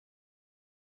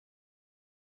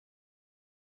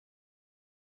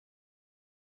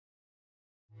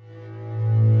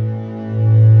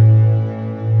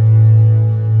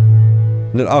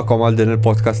Nilqakom għal din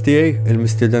il-podcast tiegħi,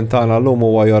 il-mistieden tagħna llum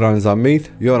huwa Yoran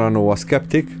Zammit. Yoran huwa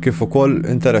skeptik kif ukoll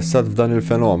interessat f'dan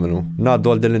il-fenomenu.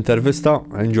 Ngħaddu għal din l-intervista,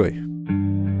 enjoy.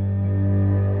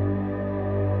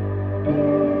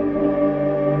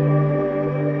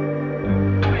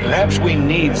 Perhaps we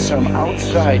need some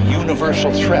outside universal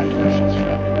threat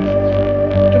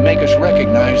to make us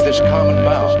recognize this common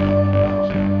bound.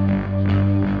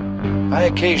 I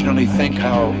occasionally think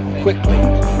how quickly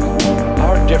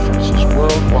our differences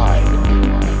worldwide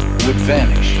would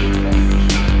vanish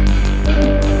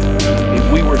if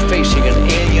we were facing an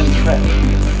alien threat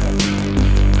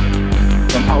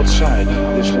from outside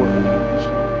this world.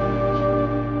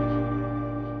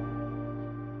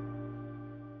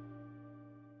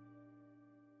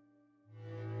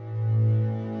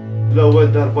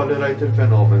 L-ewwel darba li rajt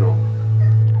il-fenomenu.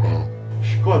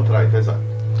 X'kont rajt eżatt?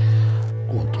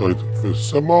 Kont rajt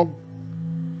fis-sema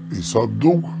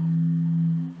jisaddu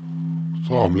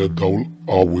tagħmlet dawl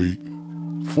qawwi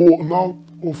fuqna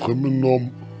u fħin minnhom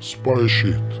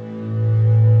sparixxiet.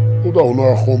 U dawn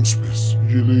narħhom spiss,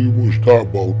 ġieli mhux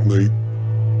darba u tnejn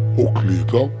u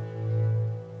tlieta.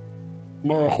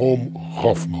 Narħhom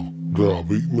ħafna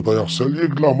drabi meta jaħsel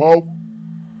jiglamaw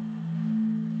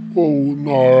u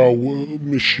naraw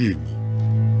mixjin.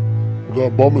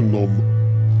 Darba minnhom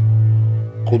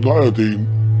konna qegħdin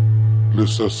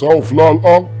l-istessaw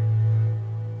fl-għalqa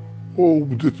u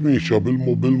bdiet mixja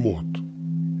bil-mod.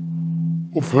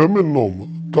 U fhem minnhom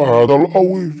tara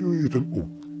dal-qawwi jitilqu.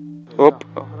 Hop.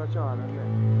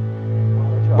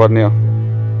 Barnija.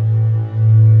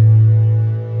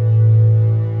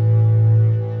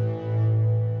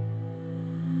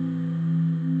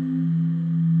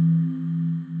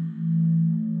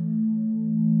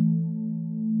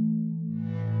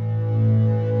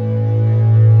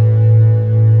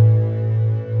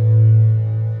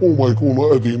 Huma jkunu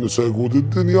qegħdin isegwu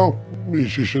d-dinja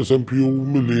miexi x'eżempju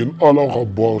milli jinqala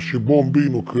ħabba xi bombi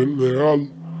nukleari.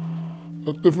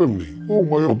 Qed tifhimni,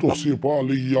 huma jieħdu ħsieb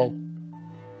għalija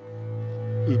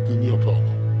id-dinja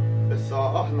tagħna. Issa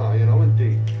aħna jiena u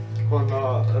inti konna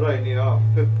rajniha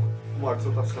f'Marzu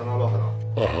tas-sena l-oħra.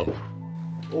 Aha.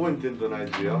 U inti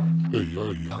ndunajt biha. Ejja.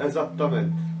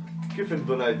 Eżattament. Kif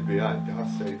indunajt biha inti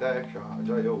ħassejta hekk xi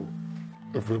ħaġa jew?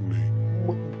 Tifhimni.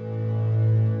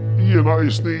 Jiena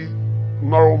qisni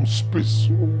narhom spiss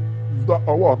u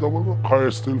f'daqqa waħda ma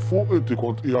ħarest il-fuq inti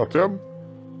kont qiegħed hemm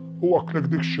u għaklek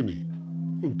dik x'inhi.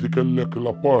 Inti kellek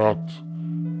l-apparat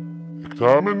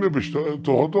iktar minni biex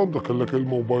toħodhom dak kellek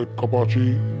il-mobile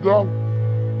kapaċi dan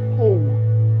u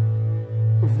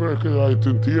vek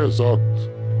jgħid inti eżatt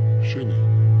x'inhi.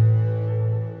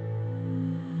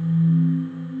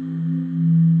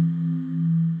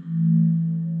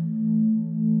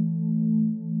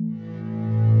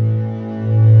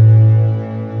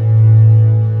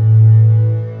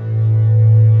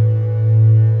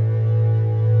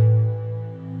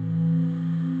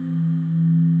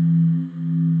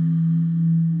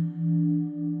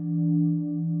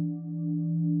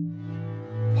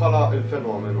 Bħala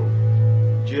il-fenomenu,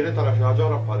 ġieli tara xi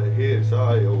ħaġa bħal il-ħiesa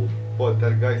jew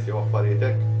poltergeist jew affarijiet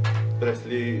hekk peress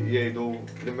li jgħidu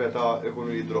li meta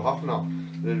jkunu jidhru ħafna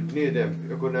lill-bniedem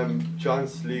ikun hemm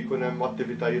ċans li jkun hemm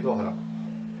attivitajiet oħra.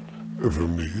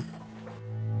 Ifhimni,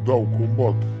 dawk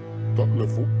imbagħad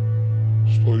taqlefu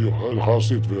storja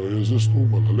il-ħassiet vera jeżistu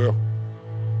mela le,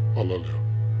 alla le.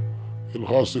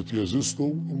 Il-ħassiet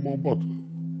jeżistu imma mbagħad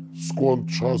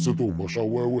skont x'ħassiet huma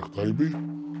x'awwew tajbi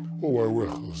u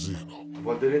għajweħ zina.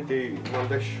 Għaddil inti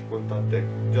m'għandekx kontattek,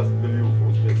 just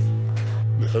bil-UFOs biss.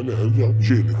 Leħe,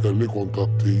 ġieli kelli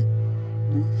kontatti,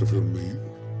 ifhimni,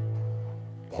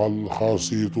 bħal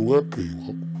ħassiet u hekk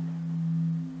iva.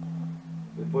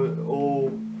 U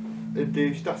inti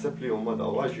x'taħseb li huma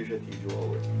daw għax qed jiġu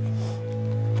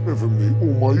hawnhekk? Ifhimni,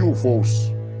 huma UFOs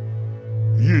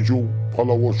jiġu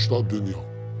bħala woċċ tad-dinja.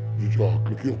 Jiġu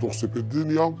li jieħdu ħsieb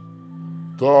id-dinja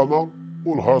tagħna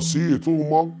u l-ħassijiet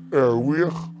huma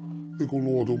erwieħ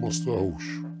ikunu għadu ma staħux.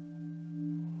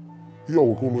 Jew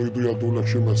ikunu jridu jgħaddulek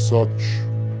xi messaġġ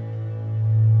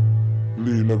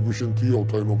lilek biex inti jew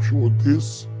tajnhom xi qudies,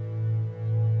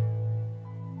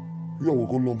 jew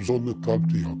ikollhom bżonn it-talb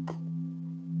tiegħek.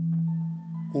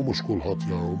 U mhux kulħadd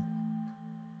jarahom.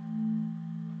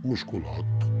 Mhux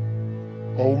kulħadd.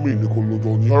 Hawn min ikollu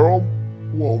don jarahom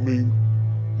u hawn min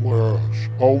ma jarax.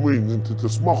 Hawn min inti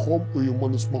tismagħhom u jien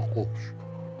ma nismagħhomx.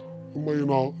 Imma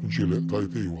jiena ġieli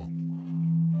tajt iwa.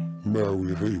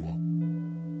 Merwieħ iwa.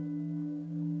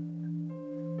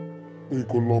 U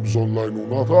jkollhom bżonn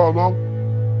l-għajnuna tagħna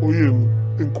u jien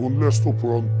inkun lest u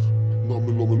pront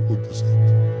nagħmilhom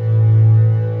il-qudiesiet.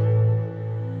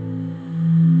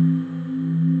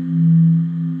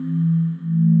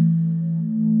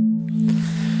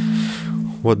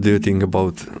 What do you think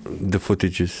about the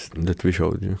footages that we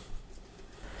showed you?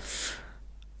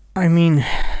 I mean,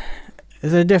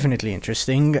 they're definitely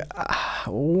interesting.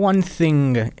 One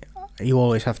thing you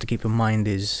always have to keep in mind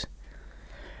is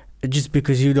just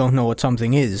because you don't know what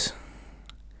something is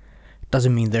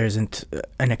doesn't mean there isn't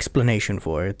an explanation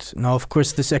for it. Now, of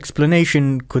course, this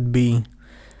explanation could be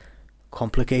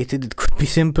complicated, it could be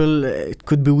simple, it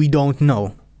could be we don't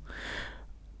know.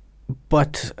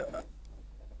 But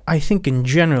I think in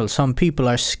general, some people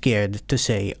are scared to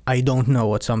say, I don't know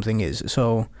what something is.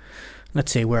 So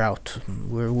let's say we're out,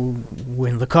 we're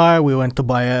in the car, we went to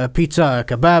buy a pizza, a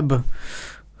kebab,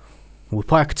 we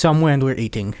parked somewhere and we're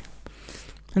eating.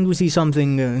 And we see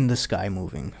something in the sky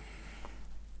moving.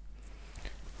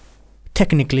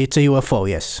 Technically, it's a UFO,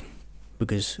 yes.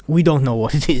 Because we don't know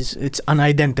what it is. It's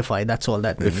unidentified, that's all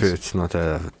that means. If it's not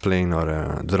a plane or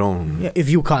a drone. Yeah, if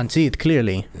you can't see it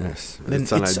clearly, Yes, then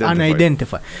it's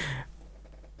unidentified.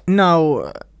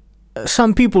 Now,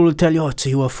 some people will tell you, oh, it's a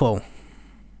UFO.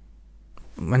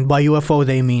 And by UFO,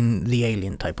 they mean the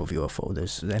alien type of UFO.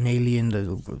 There's an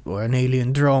alien or an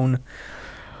alien drone.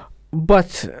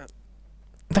 But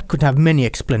that could have many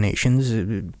explanations.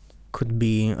 It could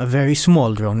be a very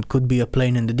small drone. It could be a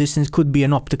plane in the distance. It could be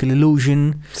an optical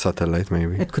illusion. Satellite,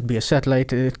 maybe. It could be a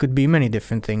satellite. It could be many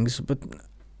different things. But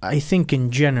I think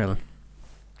in general,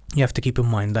 you have to keep in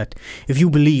mind that if you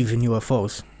believe in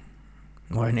UFOs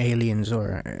or in aliens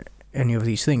or any of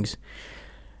these things,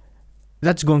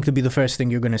 that's going to be the first thing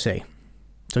you're going to say.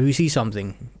 So you see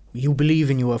something, you believe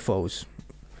in UFOs,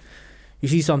 you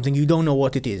see something, you don't know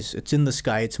what it is, it's in the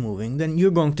sky, it's moving, then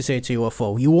you're going to say it's a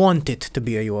UFO. You want it to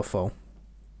be a UFO.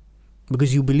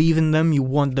 Because you believe in them, you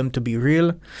want them to be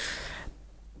real.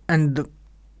 And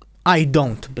I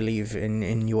don't believe in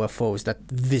UFOs that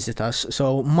visit us,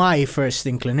 so my first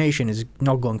inclination is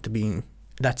not going to be,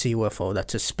 that's a UFO,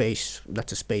 that's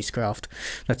a spacecraft,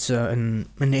 that's an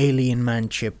alien man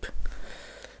ship.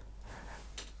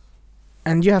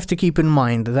 And you have to keep in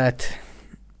mind that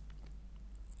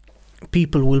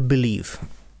people will believe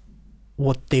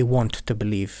what they want to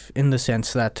believe, in the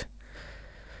sense that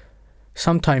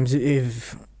sometimes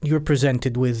if you're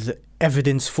presented with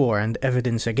evidence for and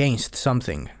evidence against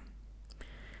something,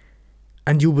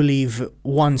 and you believe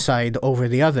one side over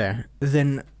the other,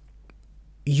 then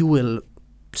you will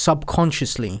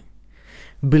subconsciously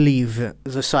believe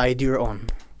the side you're on.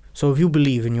 So if you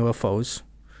believe in UFOs,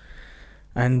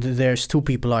 and there's two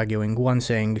people arguing, one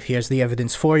saying, here's the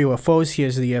evidence for UFOs,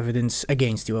 here's the evidence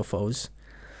against UFOs.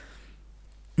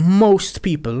 Most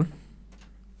people,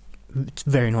 it's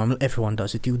very normal, everyone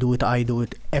does it, you do it, I do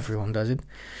it, everyone does it,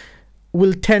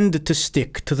 will tend to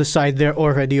stick to the side they're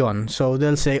already on. So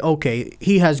they'll say, okay,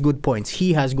 he has good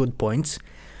points,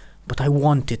 but I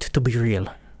want it to be real,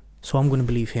 so I'm going to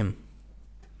believe him.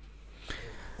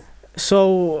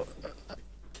 So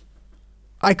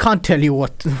I can't tell you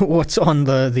what's on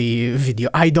the video.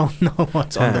 I don't know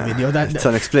what's on the video. It's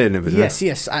unexplainable.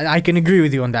 Yes, I can agree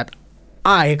with you on that.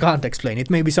 I can't explain it.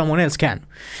 Maybe someone else can.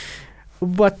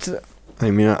 But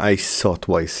I mean, I saw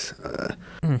twice.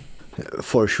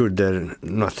 For sure, they're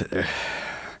not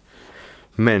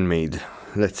man-made.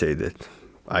 Let's say that.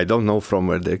 I don't know from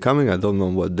where they're coming. I don't know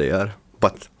what they are.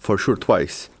 But for sure,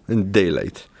 twice in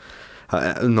daylight.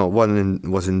 No, one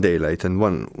was in daylight and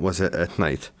one was at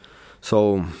night.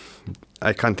 So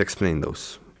I can't explain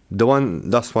those. The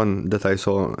last one that I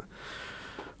saw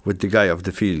with the guy of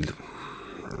the field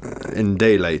in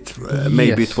daylight,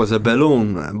 maybe it was a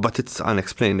balloon, but it's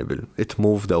unexplainable. It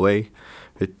moved away.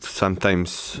 It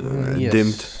sometimes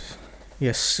dimmed.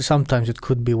 Yes, sometimes it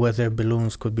could be weather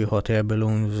balloons, could be hot air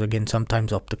balloons, again,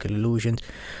 sometimes optical illusions.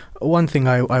 One thing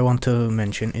I want to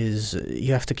mention is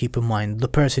you have to keep in mind the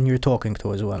person you're talking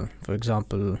to as well. For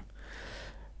example,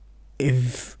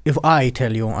 if I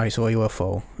tell you I saw a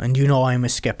UFO and you know I'm a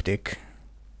skeptic,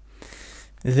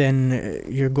 then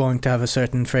you're going to have a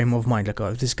certain frame of mind. Like, oh,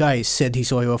 if this guy said he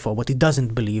saw a UFO, but he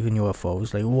doesn't believe in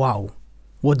UFOs, like, wow,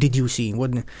 what did you see?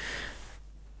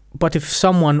 But if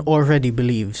someone already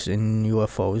believes in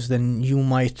UFOs, then you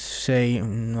might say,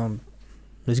 no,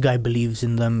 this guy believes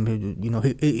in them. You know,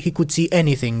 he could see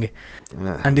anything,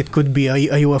 and it could be a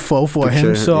UFO for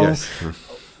him. So. Yes.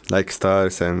 Like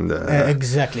stars and...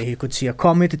 exactly. He could see a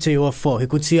comet, it's a UFO. He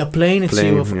could see a plane, it's a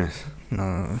UFO. Yes.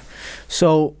 No.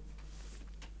 So,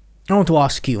 I want to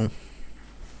ask you,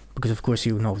 because of course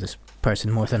you know this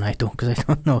person more than I do, because I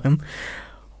don't know him.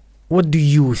 What do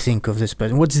you think of this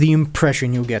person? What's the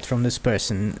impression you get from this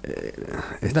person?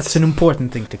 That's an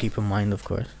important thing to keep in mind, of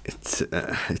course. It's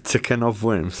a can of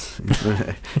worms.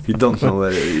 You don't know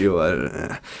where you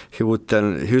are. He would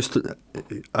tell.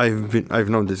 I've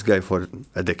known this guy for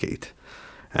a decade,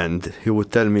 And he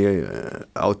would tell me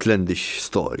outlandish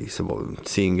stories about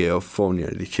seeing a UFO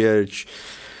near the church,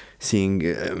 seeing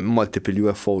multiple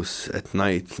UFOs at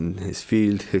night in his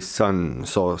field. His son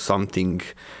saw something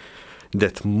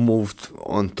that moved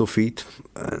on 2 feet.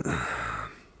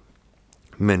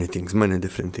 Many things, many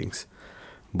different things.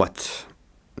 But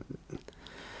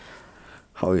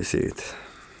how you say it?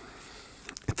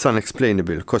 It's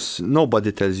unexplainable because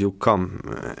nobody tells you come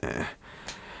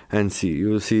and see.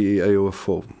 You see a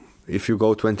UFO. If you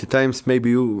go 20 times,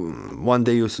 maybe one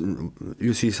day you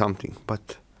see something,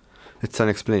 but it's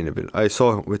unexplainable. I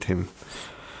saw with him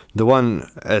the one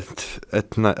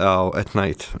at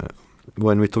night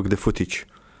when we took the footage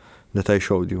that I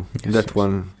showed you. Yes, That yes.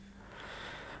 one,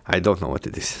 I don't know what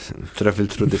it is. Travel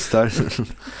through the stars.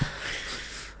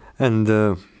 And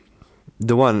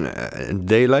the one in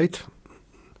daylight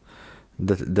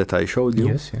that I showed you.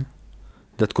 Yes, yeah.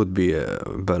 That could be a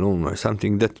balloon or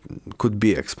something that could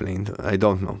be explained. I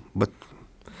don't know, but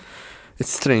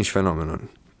it's a strange phenomenon.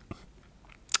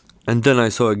 And then I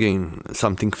saw again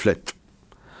something flat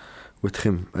with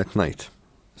him at night.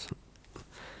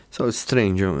 So it's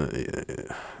strange.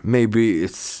 Maybe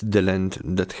it's the land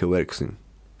that he works in.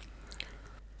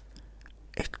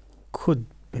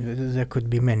 There could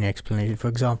be many explanations. For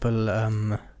example,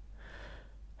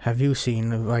 have you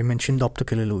seen, I mentioned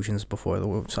optical illusions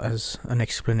before as an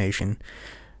explanation.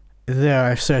 There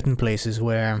are certain places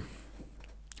where,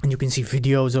 and you can see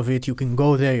videos of it, you can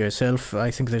go there yourself.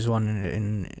 I think there's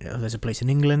one there's a place in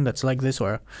England that's like this,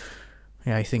 or,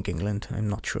 yeah, I think England, I'm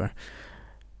not sure.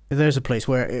 There's a place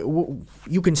where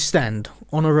you can stand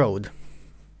on a road.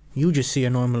 You just see a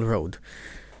normal road.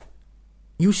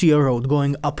 You see a road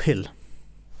going uphill,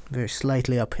 very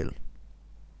slightly uphill.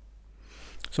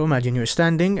 So imagine you're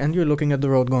standing and you're looking at the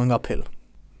road going uphill.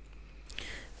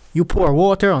 You pour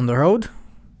water on the road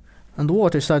and the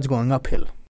water starts going uphill.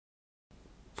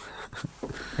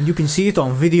 And you can see it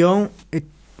on video.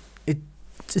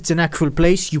 It's an actual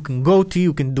place you can go to,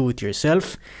 you can do it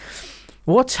yourself.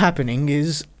 What's happening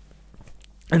is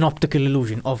an optical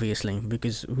illusion, obviously,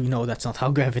 because we know that's not how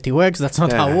gravity works, that's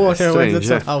not how water works, that's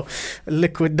not how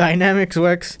liquid dynamics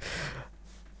works.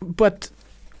 But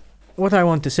what I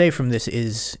want to say from this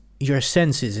is your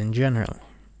senses in general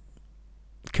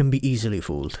can be easily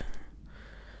fooled.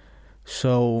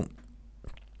 So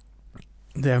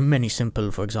there are many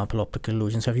simple, for example, optical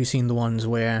illusions. Have you seen the ones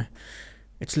where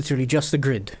it's literally just a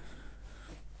grid?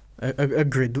 A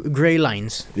grid, grey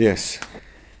lines. Yes.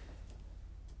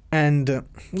 And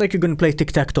like you're going to play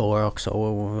tic-tac-toe or OXO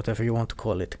or whatever you want to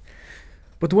call it.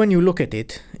 But when you look at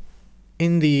it,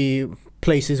 in the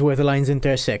places where the lines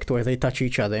intersect, where they touch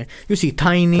each other, you see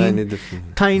tiny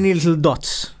little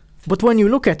dots. But when you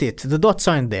look at it, the dots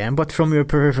aren't there, but from your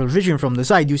peripheral vision from the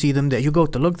side, you see them there. You go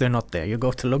to look, they're not there. You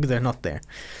go to look, they're not there.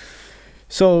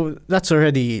 So that's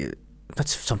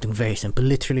something very simple,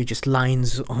 literally just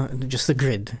lines, just a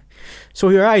grid. So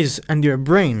your eyes and your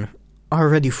brain are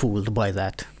already fooled by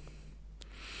that.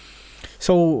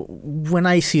 So when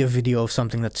I see a video of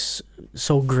something that's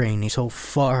so grainy, so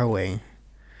far away,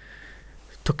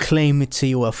 to claim it's a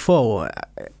UFO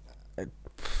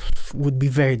would be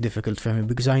very difficult for me,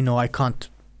 because I know I can't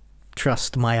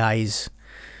trust my eyes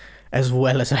as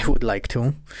well as I would like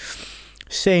to.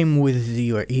 Same with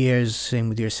your ears, same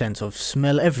with your sense of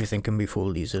smell. Everything can be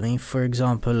fooled easily. For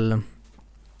example,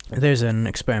 there's an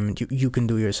experiment you can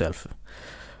do yourself.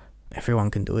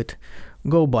 Everyone can do it.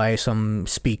 Go buy some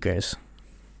speakers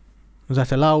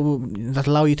that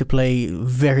allow you to play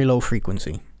very low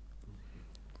frequency.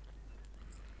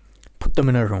 Put them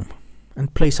in a room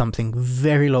and play something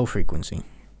very low frequency.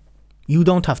 You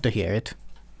don't have to hear it.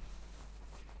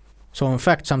 So in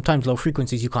fact, sometimes low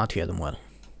frequencies you can't hear them well.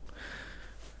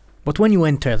 But when you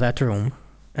enter that room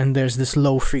and there's this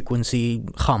low frequency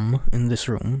hum in this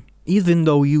room, even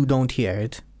though you don't hear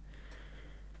it,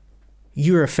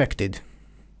 you're affected.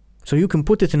 So you can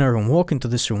put it in a room, walk into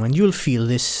this room, and you'll feel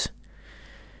this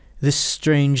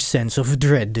strange sense of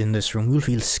dread in this room. You'll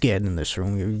feel scared in this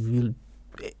room.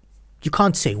 You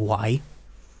can't say why.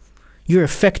 You're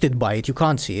affected by it. You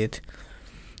can't see it.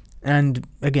 And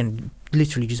again,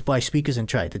 literally just buy speakers and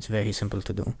try it. It's very simple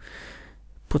to do.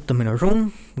 Put them in a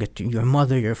room, get your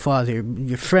mother, your father,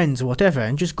 your friends, whatever,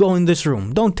 and just go in this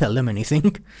room. Don't tell them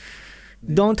anything.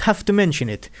 Don't have to mention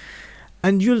it.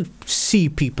 And you'll see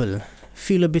people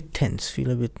feel a bit tense,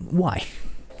 why?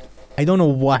 I don't know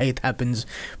why it happens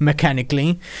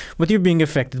mechanically, but you're being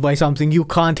affected by something you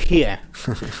can't hear.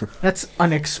 That's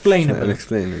unexplainable.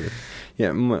 Unexplainable.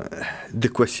 Yeah, the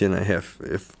question I have,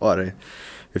 if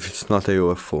it's not a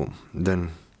UFO,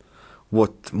 then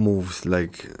what moves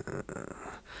like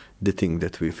the thing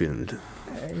that we filmed?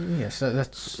 Yes,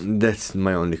 that's That's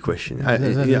my only question.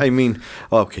 That- I mean,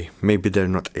 okay, maybe they're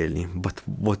not alien, but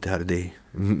what are they?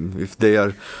 If they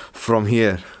are from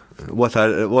here,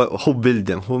 who built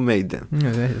them? Who made them?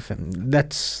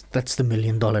 that's the $1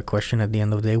 million question at the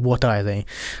end of the day. What are they?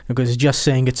 Because just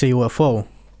saying it's a UFO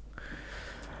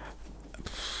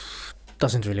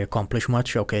doesn't really accomplish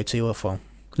much. Okay, it's a UFO.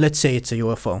 Let's say it's a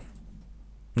UFO.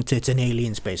 Let's say it's an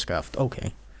alien spacecraft.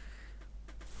 Okay.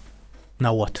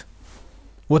 Now what?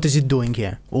 What is it doing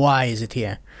here? Why is it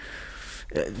here?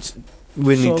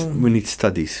 We So- need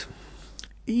studies.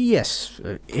 Yes.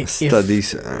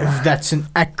 Studies. If that's an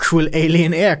actual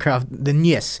alien aircraft, then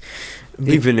yes.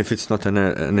 Even if it's not an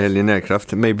alien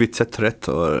aircraft, maybe it's a threat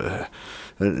or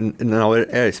in our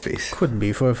airspace. Could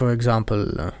be, for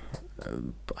example,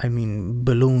 I mean,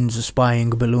 balloons,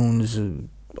 spying balloons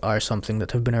are something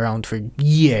that have been around for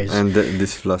years. And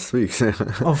this last week.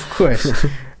 Of course.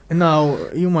 Now,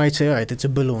 you might say, alright, it's a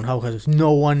balloon. How has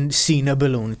no one seen a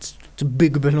balloon? It's a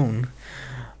big balloon.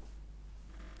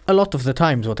 A lot of the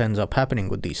times what ends up happening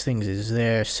with these things is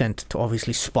they're sent to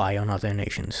obviously spy on other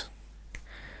nations.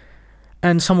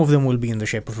 And some of them will be in the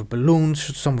shape of a balloon,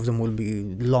 some of them will be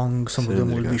long, some of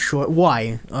them will be short.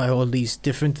 Why are all these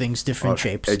different things, different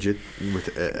shapes? Edged with,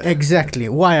 Exactly.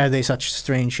 Why are they such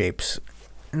strange shapes?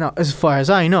 Now, as far as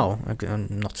I know,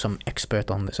 I'm not some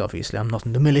expert on this, obviously. I'm not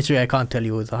in the military, I can't tell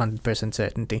you with 100%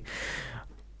 certainty.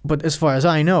 But as far as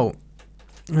I know,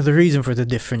 the reason for the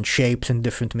different shapes and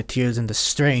different materials and the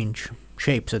strange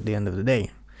shapes at the end of the day,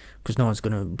 because no one's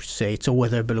going to say it's a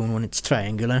weather balloon when it's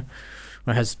triangular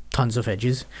or has tons of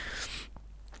edges,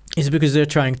 is because they're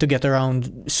trying to get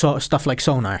around stuff like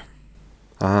sonar.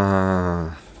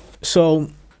 So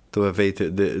to evade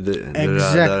the radar and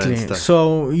exactly. stuff.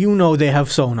 So you know they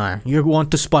have sonar. You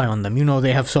want to spy on them. You know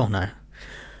they have sonar.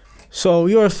 So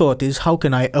your thought is, how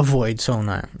can I avoid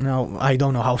sonar? Now, I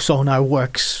don't know how sonar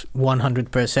works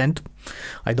 100%.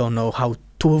 I don't know how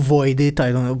to avoid it.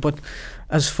 I don't know. But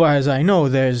as far as I know,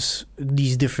 there's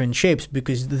these different shapes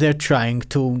because they're trying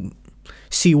to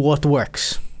see what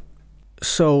works.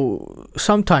 So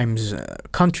sometimes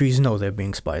countries know they're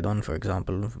being spied on, for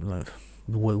example,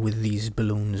 with these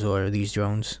balloons or these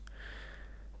drones.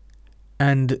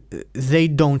 And they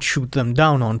don't shoot them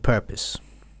down on purpose.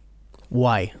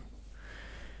 Why?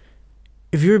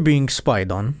 If you're being spied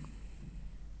on,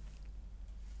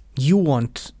 you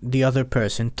want the other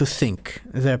person to think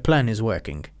their plan is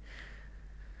working.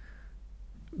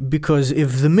 Because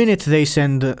if the minute they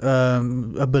send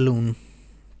a balloon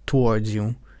towards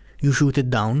you, you shoot it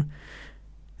down,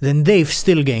 then they've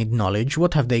still gained knowledge.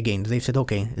 What have they gained? They've said,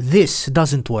 okay, this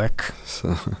doesn't work.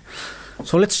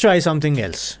 So let's try something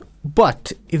else.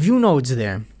 But if you know it's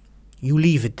there, you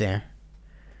leave it there.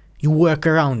 You work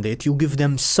around it, you give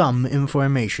them some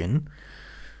information,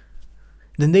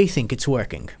 then they think it's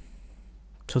working.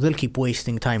 So they'll keep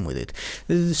wasting time with it.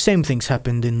 The same things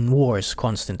happened in wars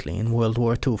constantly. In World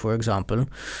War II, for example,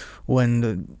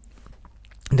 when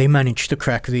they managed to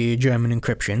crack the German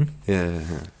encryption. Yeah.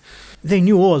 They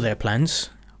knew all their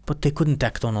plans, but they couldn't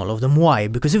act on all of them. Why?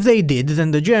 Because if they did, then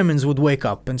the Germans would wake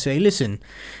up and say, listen,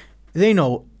 they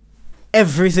know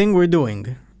everything we're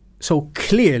doing. So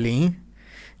clearly,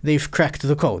 they've cracked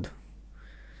the code.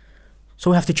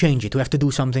 So we have to change it. We have to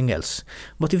do something else.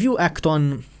 But if you act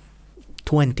on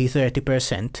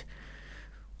 20-30%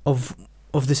 of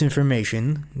this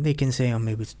information, they can say, oh,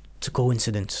 maybe it's a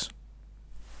coincidence.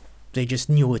 They just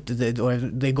knew it, or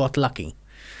they got lucky.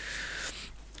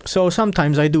 So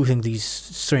sometimes I do think these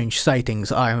strange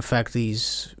sightings are in fact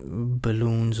these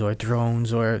balloons or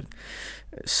drones or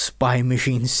spy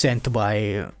machines sent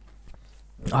by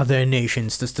other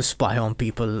nations just to spy on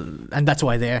people, and that's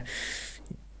why they're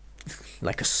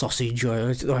like a sausage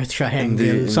or a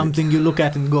triangle, something you look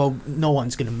at and go, no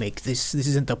one's gonna make this. This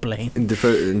isn't a plane. In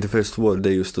the first war,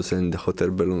 they used to send hot air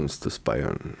balloons to spy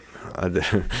on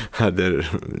other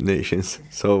nations.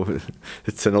 So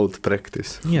it's an old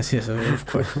practice. Yes, of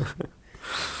course.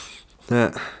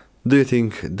 Do you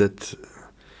think that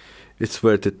it's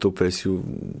worth it to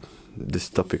pursue this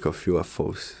topic of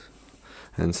UFOs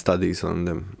and studies on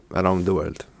them around the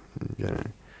world? Yeah.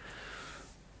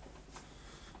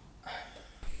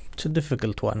 It's a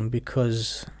difficult one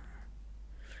because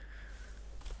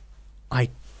I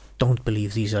don't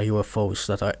believe these are UFOs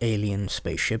that are alien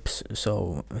spaceships.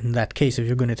 So in that case, if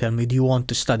you're going to tell me, do you want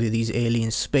to study these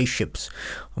alien spaceships?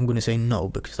 I'm going to say no,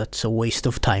 because that's a waste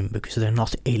of time, because they're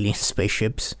not alien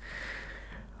spaceships.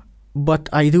 But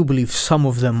I do believe some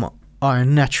of them are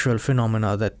natural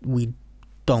phenomena that we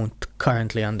don't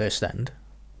currently understand.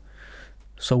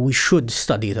 So we should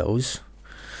study those.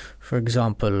 For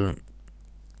example,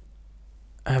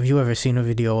 Have you ever seen a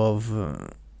video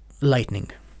of lightning?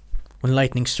 When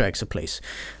lightning strikes a place,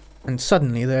 and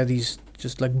suddenly there are these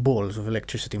just like balls of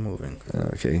electricity moving.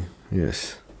 Okay,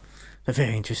 yes. They're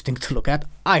very interesting to look at.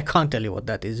 I can't tell you what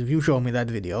that is. If you show me that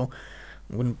video,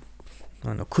 I don't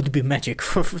know, could be magic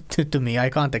to me.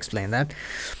 I can't explain that.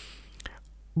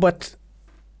 But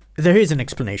there is an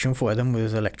explanation for them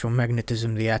with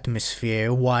electromagnetism, the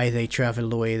atmosphere, why they travel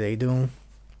the way they do.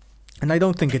 And I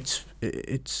don't think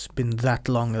it's been that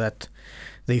long that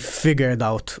they figured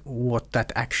out what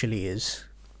that actually is.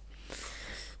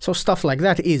 So stuff like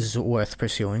that is worth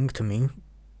pursuing to me.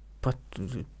 But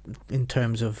in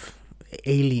terms of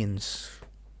aliens,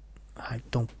 I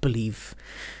don't believe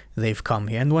they've come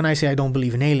here. And when I say I don't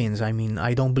believe in aliens, I mean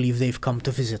I don't believe they've come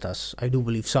to visit us. I do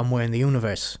believe somewhere in the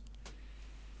universe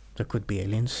there could be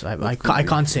aliens. I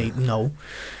can't say no.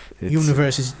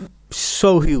 Universe is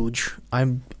so huge.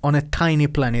 I'm on a tiny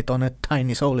planet, on a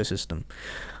tiny solar system.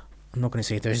 I'm not going to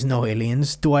say there's no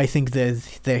aliens. Do I think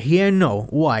they're here? No.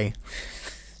 Why?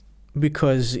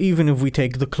 Because even if we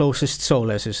take the closest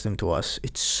solar system to us,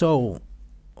 it's so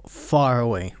far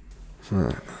away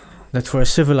that for a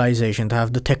civilization to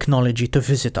have the technology to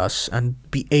visit us and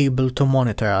be able to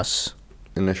monitor us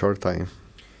In a short time.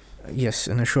 yes,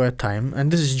 in a short time,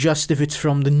 and this is just if it's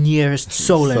from the nearest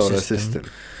solar system,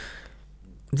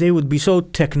 they would be so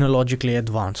technologically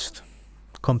advanced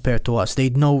compared to us.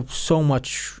 They'd know so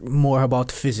much more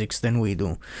about physics than we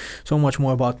do, so much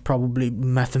more about probably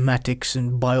mathematics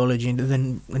and biology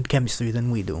and chemistry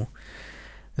than we do,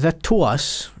 that to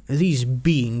us, these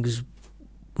beings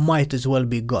might as well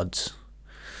be gods.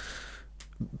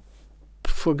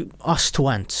 For us to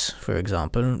ants, for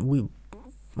example,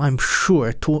 I'm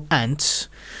sure to ants,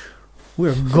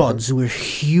 we're gods, we're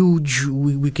huge,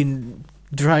 we can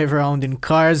drive around in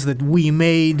cars that we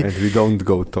made. And we don't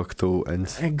go talk to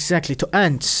ants. Exactly, to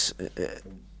ants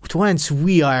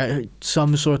we are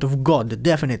some sort of god,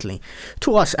 definitely.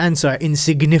 To us, ants are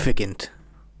insignificant.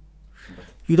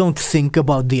 You don't think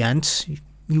about the ants.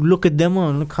 You look at them,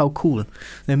 oh, look how cool.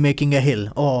 They're making a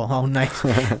hill. Oh, how nice.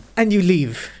 And you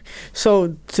leave.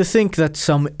 So to think that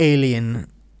some alien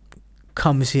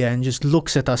comes here and just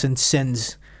looks at us and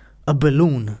sends a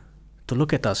balloon to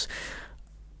look at us,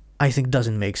 I think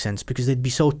doesn't make sense, because they'd be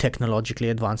so technologically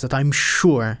advanced that I'm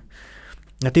sure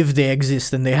that if they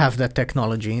exist and they have that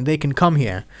technology, they can come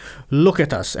here, look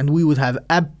at us, and we would have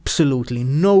absolutely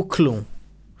no clue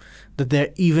that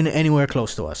they're even anywhere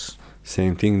close to us.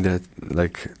 Same thing that,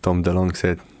 like Tom DeLonge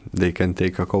said, they can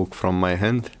take a Coke from my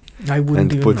hand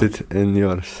and put it in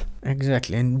yours.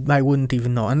 Exactly, and I wouldn't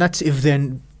even know. And that's if they're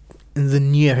in the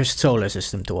nearest solar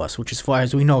system to us, which as far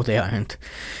as we know they aren't.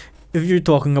 If you're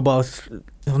talking about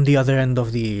on the other end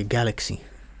of the galaxy,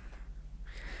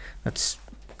 that's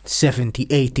 70,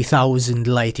 80,000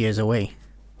 light years away.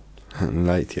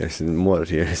 Light years, more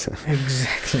years.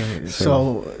 Exactly.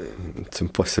 So it's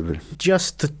impossible.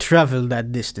 Just to travel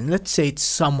that distance, let's say it's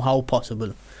somehow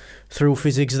possible through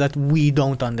physics that we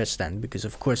don't understand, because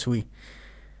of course we,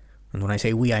 and when I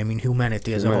say we, I mean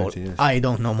humanity as a whole. Yes. I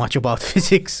don't know much about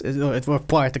physics or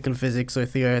particle physics or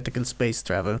theoretical space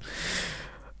travel.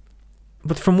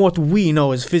 But from what we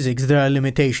know as physics, there are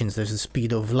limitations. There's the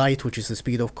speed of light, which is the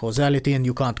speed of causality, and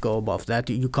you can't go above that.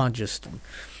 You can't just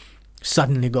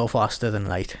suddenly go faster than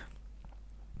light.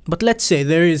 But let's say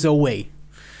there is a way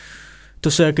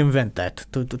to circumvent that,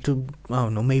 to I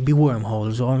don't know, maybe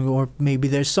wormholes, or maybe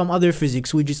there's some other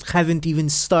physics we just haven't even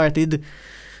started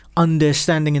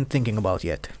understanding and thinking about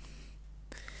yet.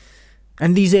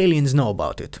 And these aliens know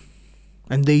about it,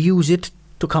 and they use it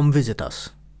to come visit us.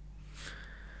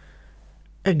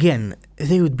 Again,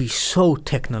 they would be so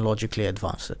technologically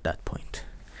advanced at that point.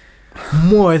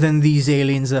 More than these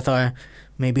aliens that are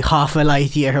maybe half a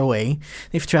light year away.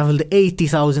 They've traveled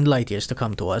 80,000 light years to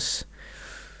come to us.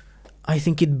 I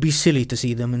think it'd be silly to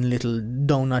see them in little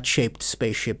donut-shaped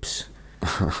spaceships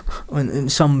in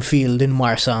some field in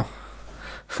Marsa,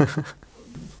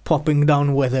 popping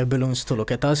down weather balloons to look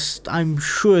at us. I'm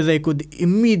sure they could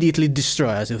immediately destroy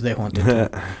us if they wanted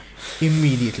to.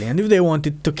 Immediately. And if they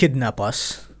wanted to kidnap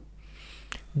us,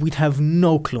 we'd have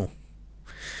no clue.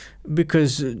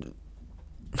 Because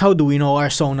how do we know our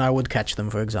sonar would catch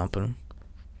them, for example?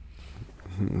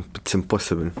 It's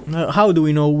impossible. How do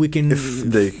we know we can... If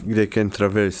they can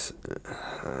traverse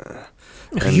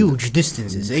huge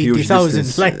distances,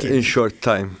 80,000 light years. In short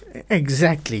time.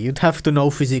 Exactly. You'd have to know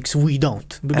physics we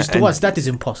don't. Because to us, that is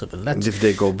impossible. And if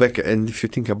they go back, and if you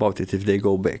think about it, if they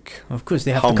go back... Of course,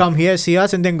 they have to come here, see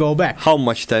us, and then go back. How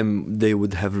much time they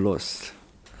would have lost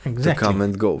to come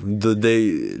and go? Do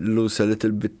they lose a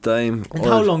little bit time? And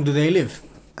how long do they live?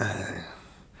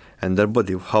 And their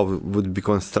body, how would be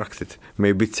constructed?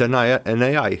 Maybe it's an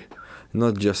AI,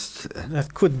 not just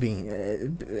That could be,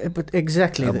 but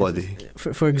exactly. a body.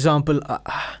 For example,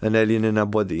 An alien in a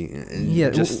body.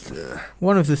 yeah, Just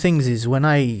one of the things is when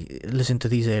I listen to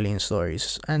these alien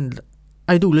stories, and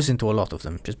I do listen to a lot of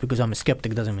them, just because I'm a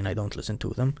skeptic doesn't mean I don't listen to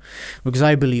them, because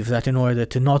I believe that in order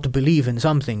to not believe in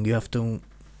something, you have to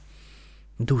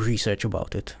do research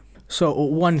about it. So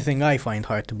one thing I find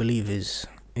hard to believe is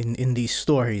in these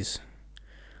stories,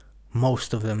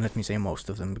 most of them, let me say most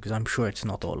of them, because I'm sure it's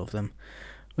not all of them,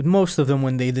 but most of them,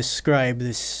 when they describe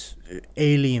this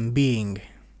alien being,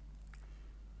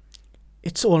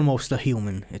 it's almost a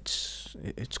human.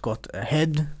 It's got a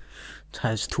head, it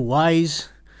has 2 eyes,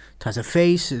 it has a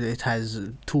face, it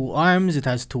has 2 arms, it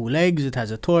has 2 legs, it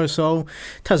has a torso,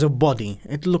 it has a body.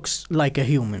 It looks like a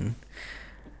human.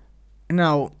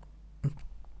 Now,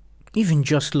 even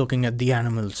just looking at the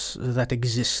animals that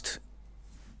exist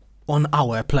on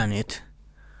our planet,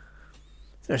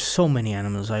 there's so many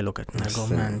animals I look at and I go,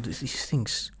 man, these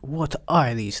things, what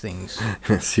are these things?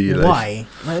 see Why?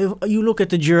 You look at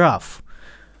the giraffe.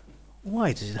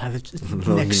 Why does it have its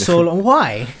neck so long?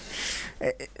 Why?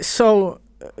 So,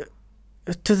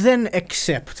 to then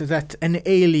accept that an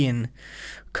alien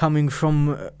coming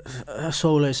from a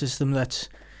solar system that's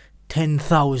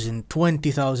 10,000,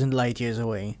 20,000 light years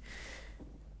away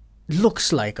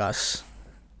looks like us,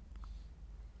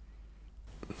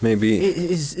 Maybe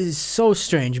is so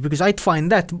strange, because I'd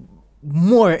find that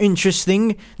more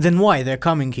interesting than why they're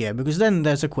coming here, because then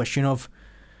there's a question of,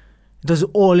 does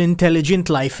all intelligent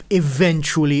life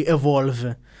eventually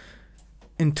evolve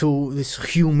into this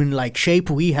human-like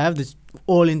shape we have? Does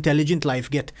all intelligent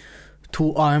life get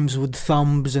 2 arms with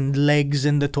thumbs and legs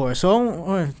and the torso?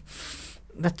 Or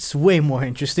that's way more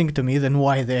interesting to me than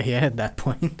why they're here at that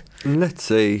point. let's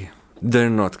say they're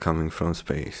not coming from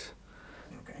space.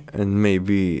 And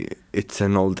maybe it's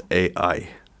an old AI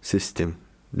system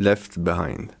left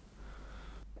behind.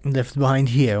 Left behind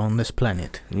here on this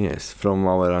planet. Yes, from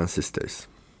our ancestors.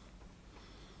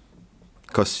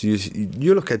 Because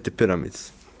you look at the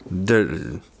pyramids,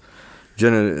 they're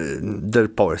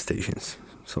power stations.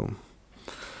 So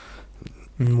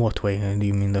In what way do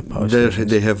you mean the power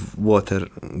stations? they have water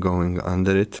going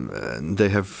under it. They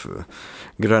have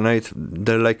granite.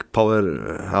 They're like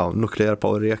nuclear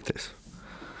power reactors.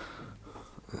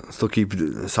 To keep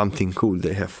something cool,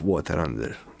 they have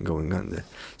water going under.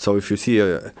 So if you see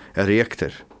a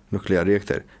reactor, nuclear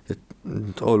reactor, it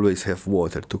always have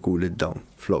water to cool it down,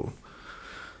 flow.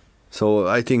 So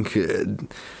I think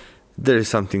there is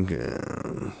something,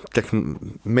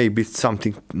 maybe it's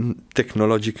something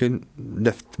technological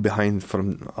left behind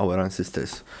from our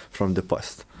ancestors from the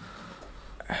past.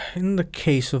 In the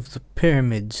case of the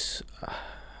pyramids,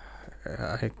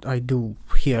 I do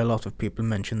hear a lot of people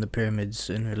mention the pyramids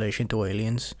in relation to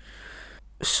aliens.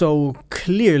 So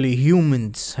clearly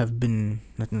humans have been,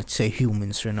 let's say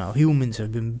humans for now, humans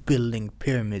have been building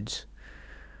pyramids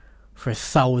for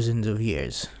thousands of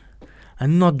years.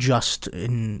 And not just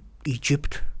in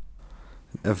Egypt.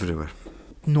 Everywhere.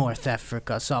 North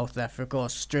Africa, South Africa,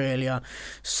 Australia,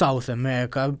 South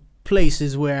America,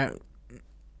 places where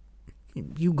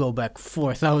you go back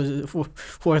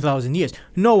 4,000 years.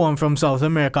 No one from South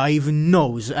America even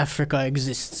knows Africa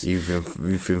exists. Even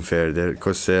further,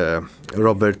 because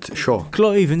Robert Shaw.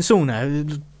 Even sooner,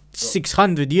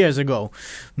 600 years ago,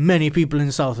 many people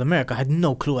in South America had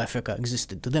no clue Africa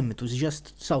existed. To them, it was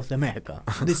just South America.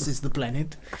 This is the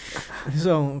planet.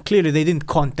 So clearly they didn't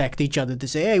contact each other to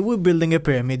say, hey, we're building a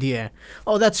pyramid here.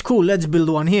 Oh, that's cool, let's build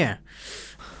one here.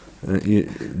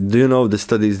 Do you know the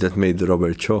studies that made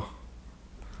Robert Shaw?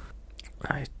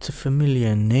 It's a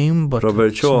familiar name, but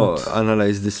Robert Shaw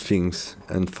analyzed the Sphinx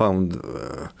and found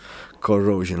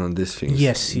corrosion on the Sphinx.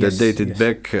 Yes, that dated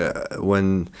back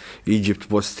when Egypt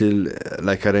was still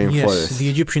like a rainforest. Yes, the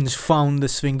Egyptians found the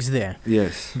Sphinx there.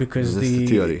 Yes, because that's the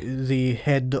theory. The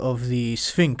head of the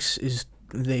Sphinx is,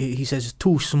 he says,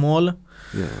 too small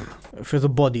for the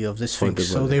body of the Sphinx.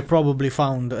 So they probably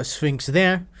found a Sphinx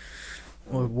there,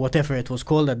 or whatever it was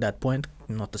called at that point,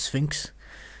 not the Sphinx.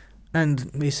 And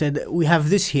they said, we have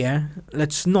this here,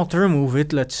 let's not remove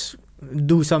it, let's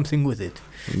do something with it.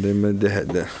 They made the head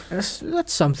there.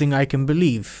 That's something I can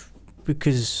believe,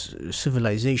 because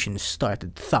civilization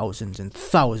started thousands and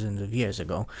thousands of years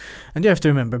ago. And you have to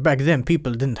remember, back then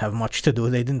people didn't have much to do,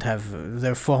 they didn't have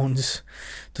their phones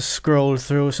to scroll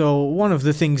through. So one of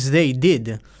the things they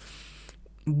did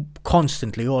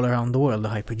constantly all around the world, the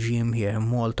Hypogeum here,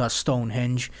 Malta,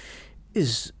 Stonehenge,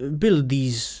 is build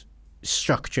these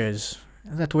structures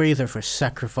that were either for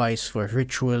sacrifice, for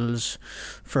rituals,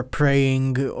 for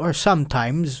praying, or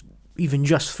sometimes even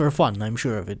just for fun, I'm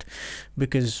sure of it,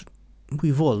 because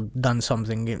we've all done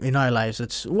something in our lives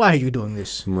that's, why are you doing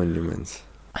this? Monuments.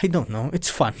 I don't know, it's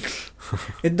fun.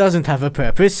 It doesn't have a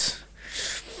purpose.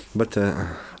 But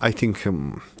I think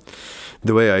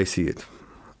the way I see it,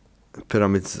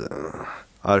 pyramids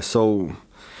are so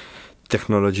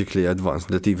technologically advanced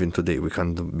that even today we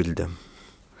can't build them.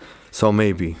 So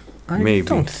maybe. I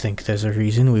don't think there's a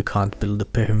reason we can't build the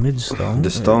pyramids, though. The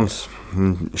stones,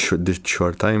 this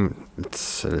short time,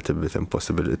 it's a little bit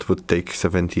impossible. It would take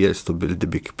 70 years to build the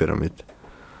big pyramid.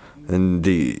 And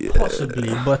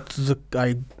possibly, but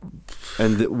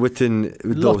within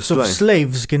lots those of lines,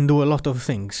 slaves can do a lot of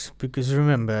things. Because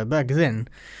remember, back then,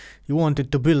 you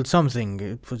wanted to build something.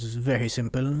 It was very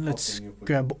simple. Let's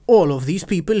grab all of these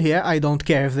people here. I don't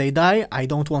care if they die. I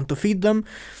don't want to feed them.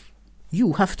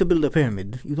 You have to build a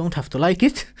pyramid. You don't have to like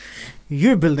it.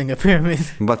 You're building a pyramid.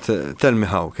 But tell me,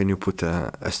 how can you put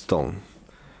a stone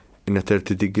in a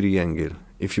 30-degree angle?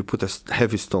 If you put a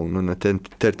heavy stone on a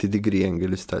 30-degree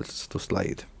angle, it starts to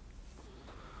slide.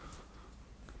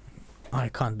 I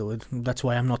can't do it. That's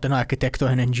why I'm not an architect or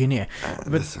an engineer.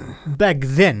 But back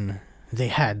then, they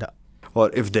had or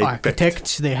if they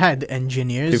architects, they had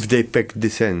engineers. If they pack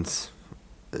descent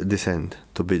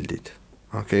to build it,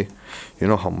 okay? You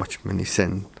know how much money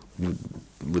sand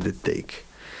would it take?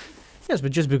 Yes,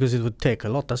 but just because it would take a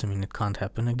lot doesn't mean it can't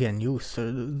happen. Again,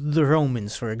 the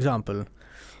Romans, for example,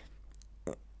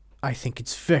 I think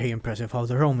it's very impressive how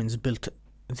the Romans built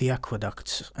the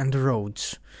aqueducts and the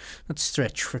roads that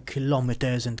stretch for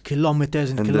kilometers and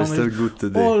kilometers and kilometers. They're still good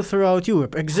today. All throughout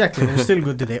Europe. Exactly, they're still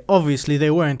good today. Obviously,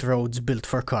 they weren't roads built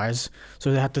for cars,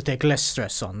 so they had to take less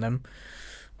stress on them.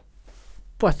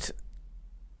 But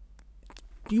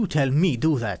you tell me,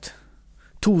 do that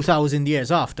 2,000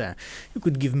 years after. You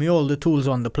could give me all the tools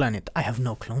on the planet. I have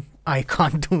no clue. I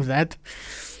can't do that.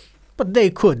 But they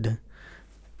could.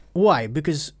 Why?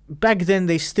 Because back then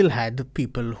they still had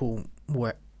people who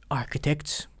were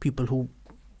architects, people who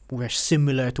were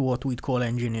similar to what we'd call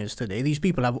engineers today. These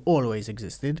people have always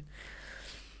existed.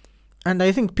 And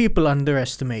I think people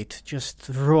underestimate just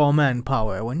raw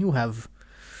manpower. When you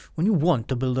want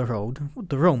to build a road, what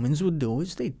the Romans would do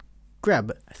is they'd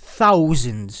grab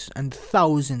thousands and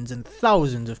thousands and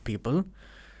thousands of people,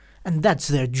 and that's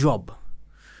their job.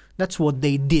 That's what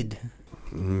they did.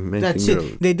 That's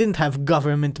it. They didn't have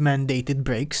government-mandated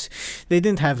breaks. They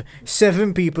didn't have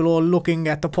 7 people all looking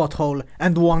at the pothole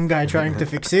and 1 guy trying to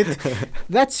fix it.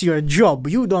 That's your job.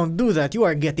 You don't do that. You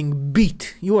are getting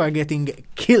beat. You are getting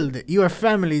killed. Your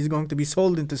family is going to be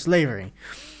sold into slavery.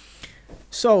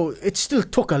 So it still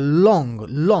took a long,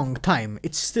 long time.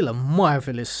 It's still a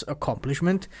marvelous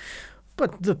accomplishment.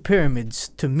 But the pyramids,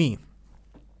 to me,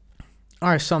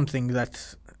 are something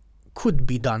that could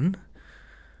be done.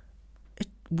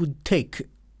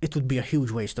 It would be a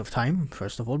huge waste of time,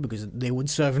 first of all, because they would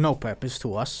serve no purpose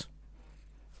to us.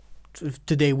 If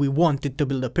today we wanted to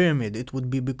build a pyramid, it would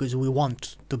be because we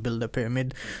want to build a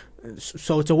pyramid.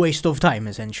 So it's a waste of time,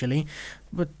 essentially.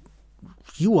 But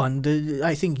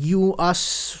I think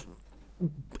us,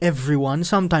 everyone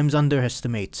sometimes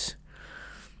underestimates.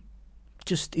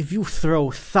 Just if you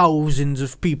throw thousands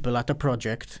of people at a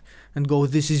project and go,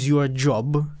 this is your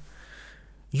job,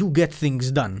 you get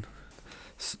things done.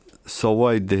 So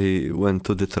why they went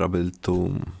to the trouble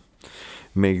to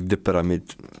make the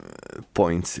pyramid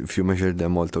points, if you measure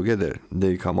them all together,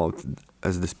 they come out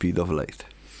as the speed of light?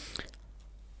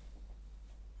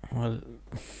 Well,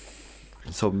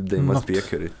 so they must be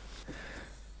accurate.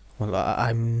 Well,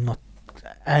 I'm not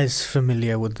as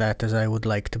familiar with that as I would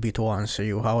like to be to answer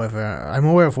you. However, I'm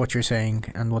aware of what you're saying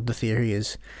and what the theory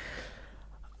is.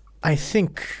 I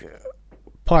think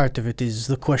part of it is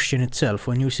the question itself.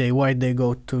 When you say, why'd they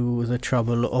go to the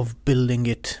trouble of building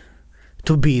it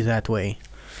to be that way?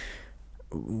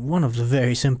 One of the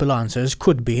very simple answers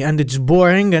could be, and it's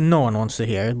boring and no one wants to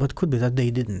hear it, but could be that they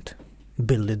didn't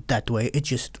build it that way. It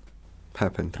just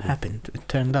happened. It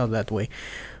turned out that way.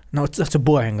 No, that's a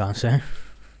boring answer.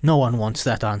 No one wants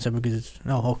that answer because it's,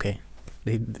 okay.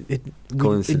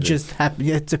 It just happened.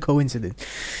 Yeah, it's a coincidence.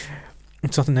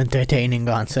 It's not an entertaining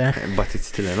answer. But it's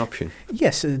still an option.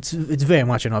 Yes, it's very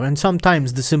much an option. And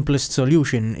sometimes the simplest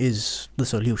solution is the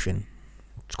solution.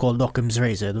 It's called Occam's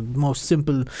razor. The most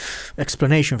simple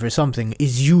explanation for something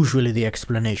is usually the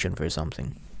explanation for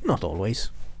something. Not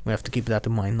always. We have to keep that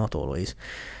in mind, not always.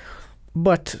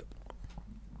 But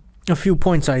a few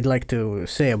points I'd like to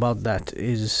say about that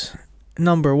is,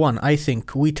 number one, I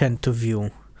think we tend to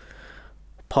view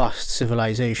past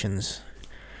civilizations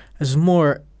as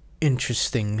more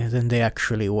interesting than they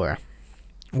actually were.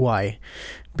 Why?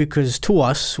 Because to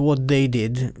us, what they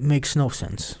did makes no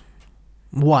sense.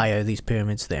 Why are these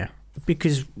pyramids there?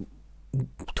 Because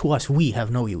to us, we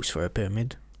have no use for a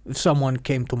pyramid. If someone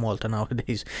came to Malta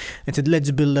nowadays and said,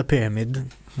 let's build a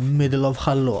pyramid, middle of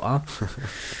Halloa,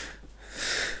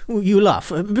 you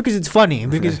laugh, because it's funny,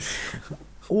 because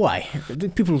why?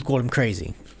 People would call him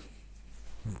crazy.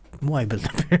 Why build a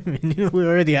pyramid? We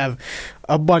already have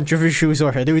a bunch of issues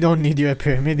already, we don't need you a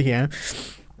pyramid here.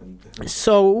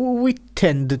 So we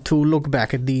tend to look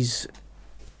back at these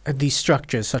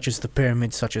structures, such as the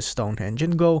pyramids, such as Stonehenge,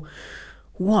 and go,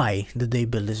 why did they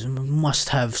build this? Must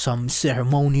have some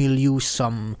ceremonial use,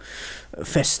 some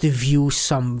festive use,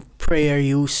 some prayer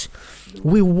use.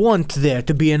 We want there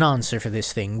to be an answer for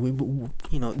this thing.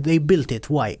 They built it.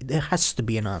 Why? There has to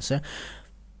be an answer.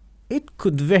 It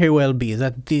could very well be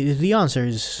that the answer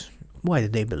is, why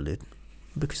did they build it?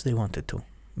 Because they wanted to.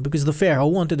 Because the pharaoh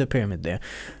wanted a pyramid there.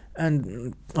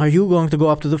 And are you going to go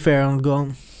up to the pharaoh and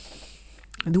go,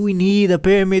 do we need a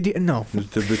pyramid? No.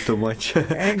 It's a bit too much.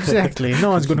 Exactly.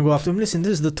 No one's going to go up to him. Listen,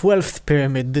 this is the 12th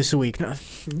pyramid this week. No,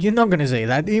 you're not going to say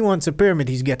that. He wants a pyramid,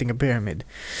 he's getting a pyramid.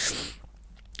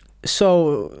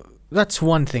 So that's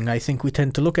one thing. I think we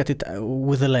tend to look at it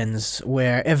with a lens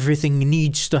where everything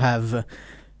needs to have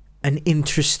an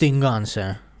interesting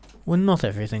answer. Well, not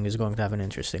everything is going to have an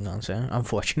interesting answer,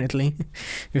 unfortunately,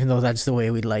 even though that's the way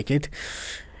we'd like it.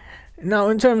 Now,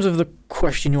 in terms of the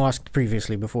question you asked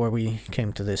previously before we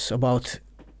came to this about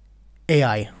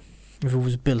AI, if it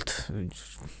was built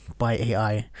by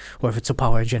AI, or if it's a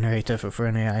power generator for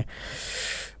an AI,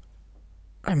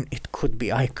 I mean, it could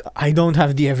be. I don't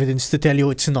have the evidence to tell you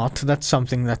it's not. That's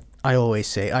something that I always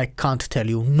say. I can't tell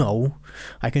you no.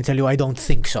 I can tell you I don't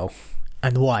think so.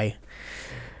 And why?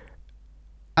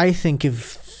 I think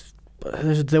if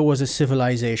there was a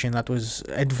civilization that was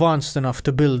advanced enough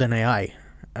to build an AI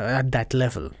at that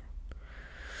level,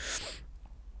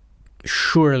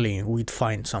 surely we'd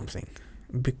find something.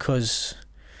 Because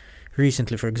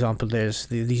recently, for example, there's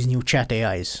these new chat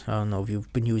AIs. I don't know if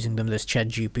you've been using them. There's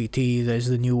ChatGPT, there's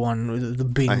the new one, the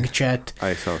Bing chat.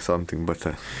 I saw something,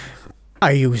 but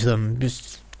I use them,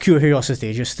 just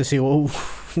curiosity, just to see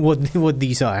what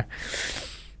these are.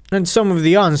 And some of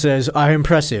the answers are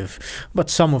impressive, but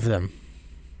some of them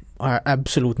are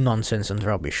absolute nonsense and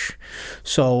rubbish.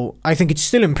 So I think it's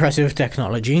still impressive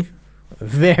technology,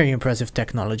 very impressive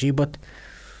technology, but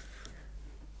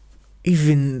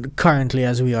even currently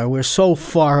as we are, we're so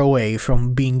far away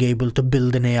from being able to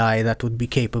build an AI that would be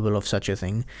capable of such a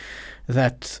thing,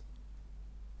 that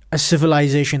a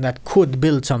civilization that could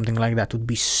build something like that would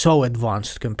be so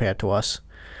advanced compared to us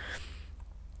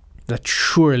that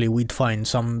surely we'd find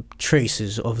some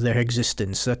traces of their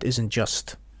existence that isn't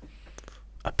just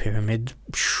a pyramid.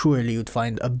 Surely you'd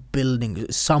find a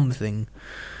building, something.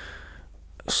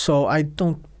 So I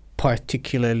don't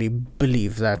particularly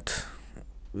believe that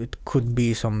it could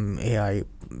be some AI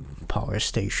power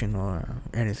station or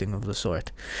anything of the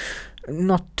sort.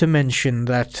 Not to mention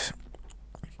that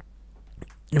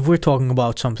if we're talking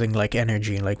about something like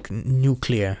energy, like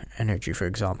nuclear energy, for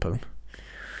example,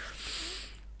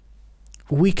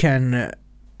 we can,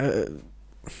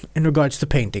 in regards to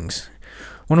paintings,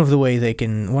 one of the ways they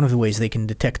can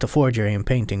detect a forgery in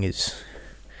painting is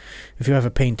if you have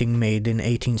a painting made in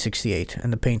 1868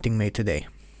 and a painting made today.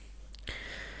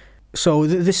 So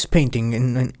this painting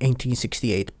in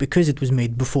 1868, because it was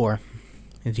made before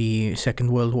the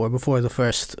Second World War, before the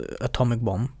first atomic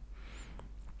bomb,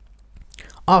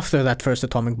 after that first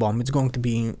atomic bomb, it's going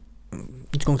to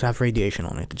have radiation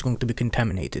on it. It's going to be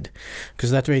contaminated,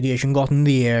 because that radiation got in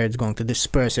the air, it's going to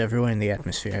disperse everywhere in the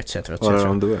atmosphere, etc. all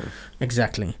around the world.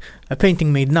 Exactly. A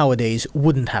painting made nowadays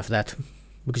wouldn't have that,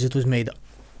 because it was made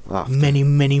After.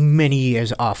 many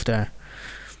years after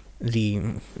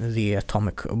the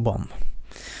atomic bomb.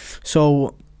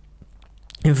 So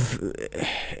if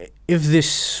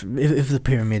the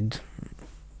pyramid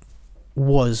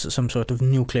was some sort of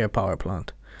nuclear power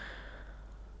plant,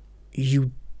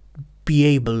 you'd be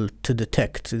able to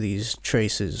detect these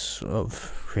traces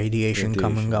of radiation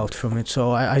coming out from it.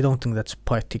 So I don't think that's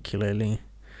particularly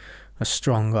a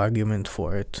strong argument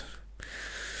for it.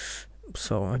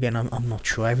 So again, I'm not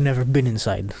sure. I've never been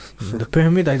inside the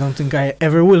pyramid. I don't think I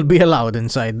ever will be allowed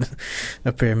inside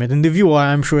the pyramid. And if you are,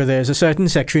 I'm sure there's a certain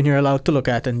section you're allowed to look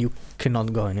at and you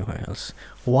cannot go anywhere else.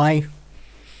 Why?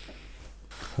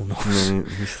 Who knows? Many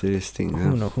mysterious things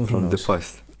Who from knows? the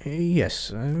past.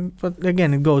 Yes, but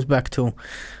again, it goes back to,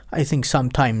 I think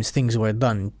sometimes things were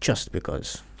done just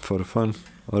because. For fun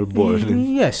or boredom.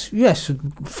 Yes,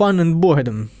 fun and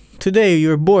boredom. Today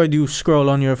you're bored, you scroll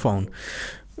on your phone.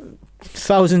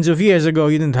 Thousands of years ago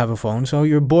you didn't have a phone, so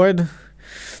you're bored.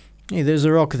 Hey, there's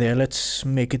a rock there, let's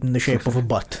make it in the shape of a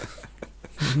butt.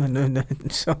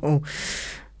 So,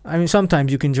 I mean,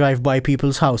 sometimes you can drive by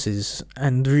people's houses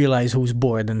and realize who's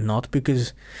bored and not,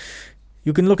 because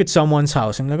you can look at someone's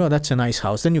house and like, oh, that's a nice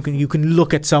house. Then you can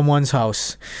look at someone's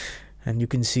house and you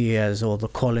can see as all the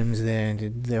columns there,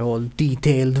 and they're all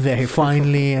detailed very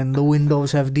finely, and the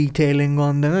windows have detailing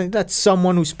on them. That's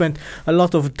someone who spent a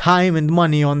lot of time and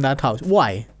money on that house.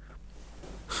 Why?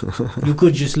 You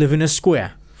could just live in a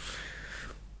square.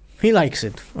 He likes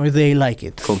it, or they like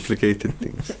it. Complicated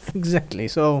things. Exactly.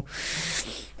 So,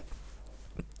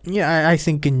 yeah, I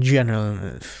think in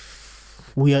general,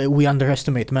 we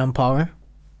underestimate manpower.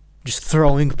 Just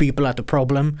throwing people at a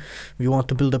problem. If you want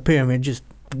to build a pyramid, just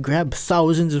grab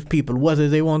thousands of people, whether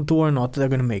they want to or not, they're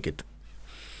going to make it.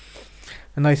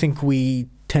 And I think we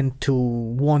tend to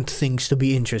want things to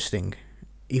be interesting,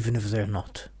 even if they're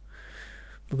not.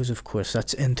 Because, of course,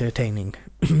 that's entertaining.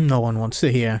 No one wants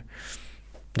to hear.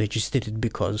 They just did it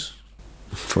because.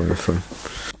 For fun.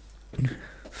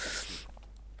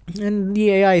 And the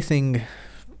AI thing,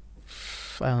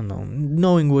 I don't know,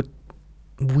 knowing what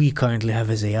we currently have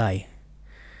as AI,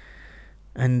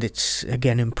 and it's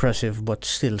again impressive, but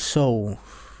still so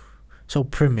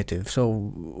primitive,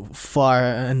 so far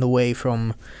and away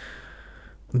from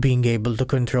being able to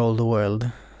control the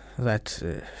world, that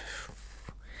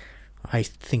I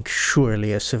think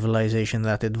surely a civilization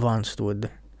that advanced would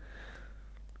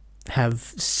have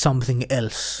something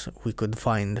else we could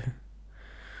find.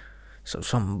 So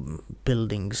some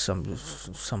buildings,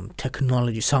 some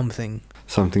technology, something.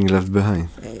 Something left behind.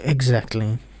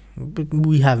 Exactly. But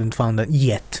we haven't found that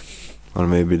yet. Or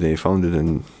maybe they found it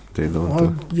and they don't.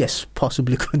 Or, yes,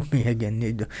 possibly could be.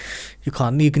 Again, you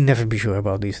can never be sure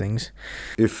about these things.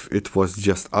 If it was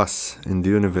just us in the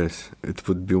universe, it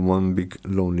would be one big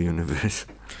lonely universe.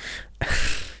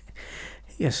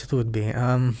 Yes, it would be.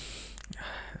 The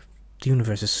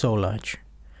universe is so large.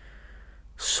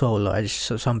 So large.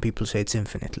 So some people say it's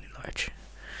infinitely large.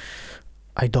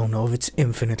 I don't know if it's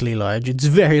infinitely large. It's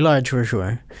very large for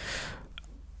sure.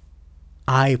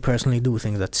 I personally do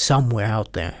think that somewhere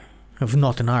out there, if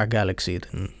not in our galaxy,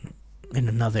 then in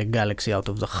another galaxy out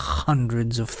of the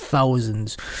hundreds of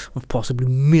thousands of possibly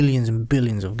millions and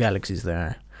billions of galaxies there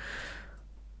are.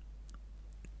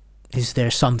 Is there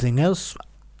something else?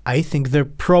 I think there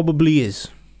probably is.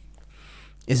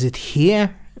 Is it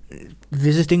here,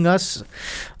 visiting us?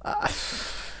 I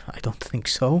don't think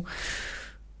so.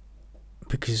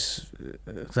 Because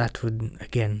that would,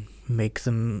 again, make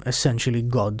them essentially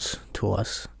gods to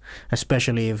us.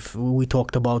 Especially if we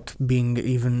talked about being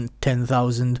even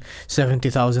 10,000,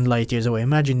 70,000 light years away.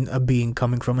 Imagine a being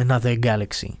coming from another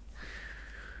galaxy.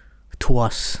 To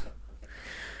us.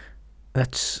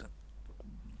 That's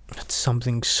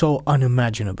something so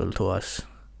unimaginable to us.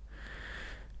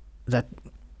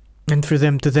 And for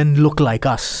them to then look like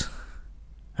us.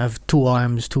 Have 2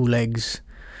 arms, 2 legs.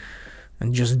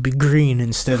 And just be green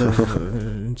instead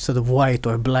of white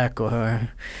or black, or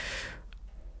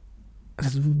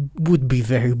that would be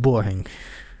very boring.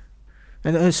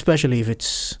 And especially if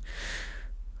it's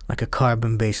like a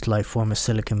carbon-based life form, a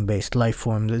silicon-based life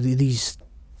form. These,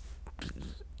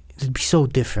 it'd be so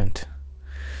different.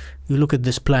 You look at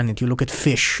this planet, you look at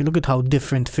fish, look at how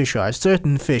different fish are.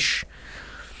 Certain fish.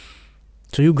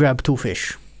 So you grab 2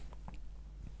 fish.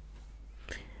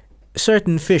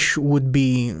 Certain fish would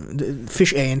be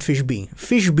fish A and fish B.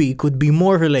 Fish B could be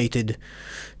more related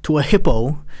to a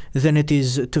hippo than it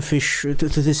is to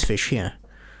this fish here.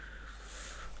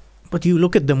 But you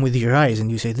look at them with your eyes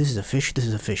and you say, this is a fish, this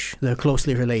is a fish. They're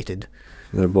closely related.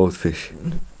 They're both fish.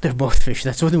 They're both fish.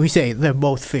 That's what we say. They're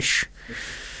both fish.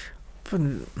 But,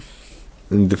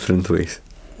 in different ways.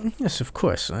 Yes, of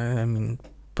course. I mean,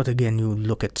 but again, you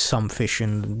look at some fish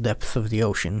in the depth of the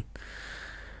ocean.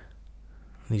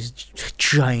 These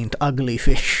giant, ugly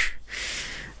fish.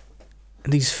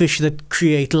 These fish that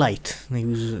create light.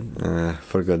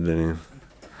 Forgot the name.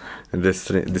 There's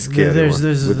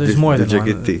more than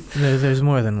one. There's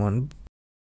more than one.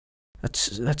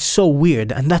 That's so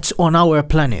weird, and that's on our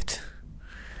planet.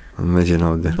 Imagine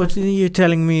out there. But you're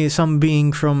telling me some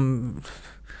being from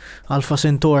Alpha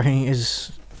Centauri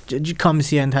comes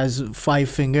here and has 5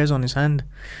 fingers on his hand,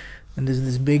 and is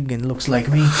this big and looks like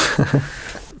me.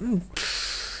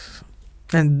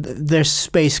 And their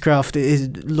spacecraft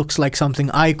looks like something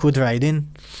I could ride in.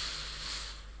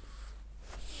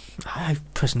 I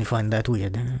personally find that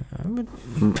weird.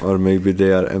 Or maybe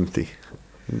they are empty.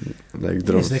 Like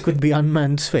drones. Yes, they could be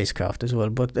unmanned spacecraft as well.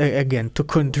 But again, to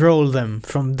control them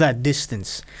from that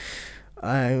distance,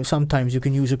 sometimes you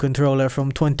can use a controller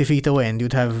from 20 feet away and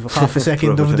you'd have half a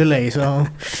second of delay. So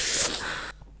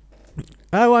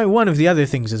One of the other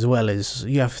things as well is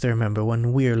you have to remember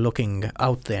when we're looking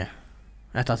out there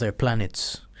at other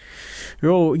planets,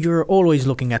 you're always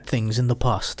looking at things in the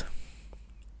past.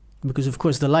 Because of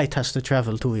course the light has to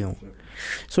travel to you.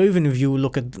 So even if you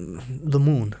look at the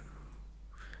moon,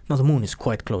 now the moon is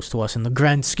quite close to us in the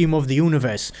grand scheme of the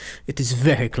universe. It is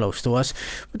very close to us.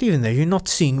 But even there, you're not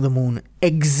seeing the moon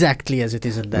exactly as it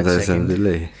is at that second. There's a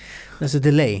delay. There's a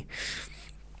delay.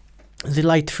 The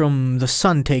light from the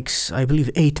sun takes, I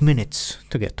believe, 8 minutes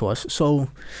to get to us. So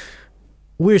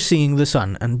we're seeing the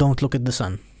sun, and don't look at the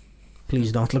sun.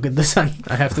 Please don't look at the sun.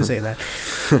 I have to say that.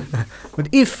 But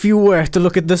if you were to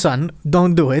look at the sun,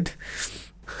 don't do it.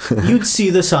 You'd see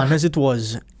the sun as it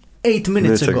was 8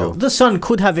 minutes ago. The sun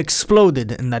could have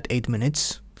exploded in that 8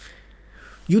 minutes.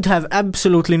 You'd have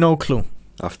absolutely no clue.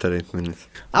 After 8 minutes.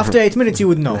 After 8 minutes you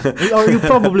would know. Or you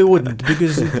probably wouldn't,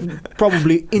 because it would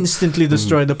probably instantly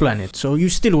destroy the planet. So you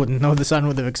still wouldn't know the sun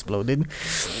would have exploded.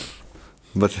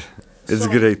 But it's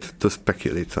great to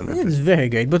speculate on it. It's very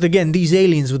great. But again, these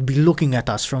aliens would be looking at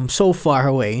us from so far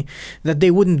away that they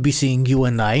wouldn't be seeing you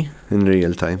and I. In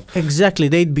real time. Exactly.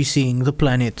 They'd be seeing the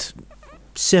planet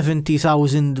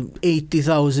 70,000,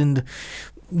 80,000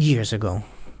 years ago.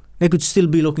 They could still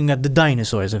be looking at the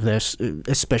dinosaurs if they're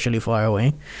especially far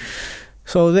away.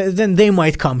 So then they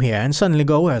might come here and suddenly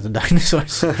go, where are the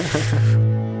dinosaurs?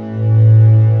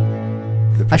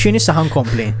 Għaxin issa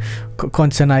ħankompli,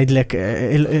 kont se ngħidlek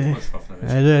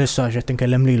l-saġġet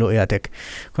tinkellem lilu qiegħek.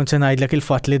 Kont se ngħidlek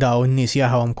il-fatt li daw n-nies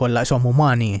jaħawhom kollha ishom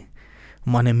umani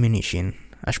ma nemminix jien.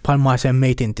 Għax bħalma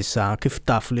semmejt inti issa kif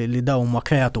taf li daw ma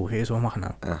kreaturi ishom aħna.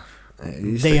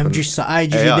 Dejjem ġiex saqaj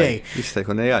ġiġi dej. Jista'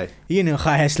 jkun AI. Jien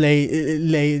inħares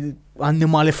lej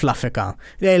annimali fl-Afrika,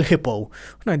 lej il-hippo.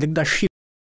 Ngħidlek da xi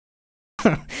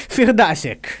fih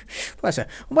daqsek.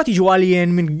 U bat iġu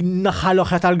għalien minn naħħa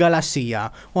l-oħra tal-galassija.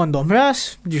 Għandhom ras,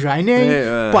 ġajnej,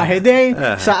 paħedej,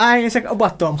 saqaj, u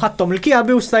battom, ħattom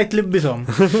l-kjabi u stajt libbisom.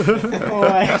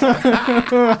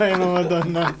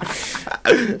 Madonna.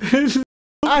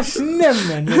 Għax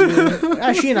nemmen,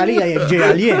 għax jina li għajek ġej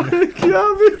għalien.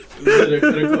 Kjabi.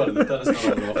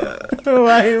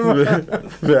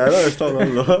 Vera, istaw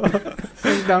nallu.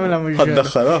 Damela mux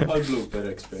Għaddaxħara.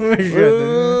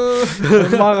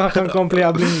 Marra xan kompli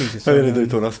għablin Għadini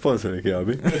dojtuna sponsor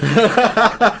kjabi.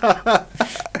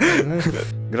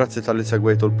 Grazzi tal-li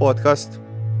segwejtu l-podcast.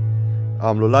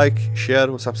 Għamlu like,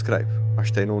 share u subscribe.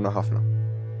 Għax tajnuna ħafna.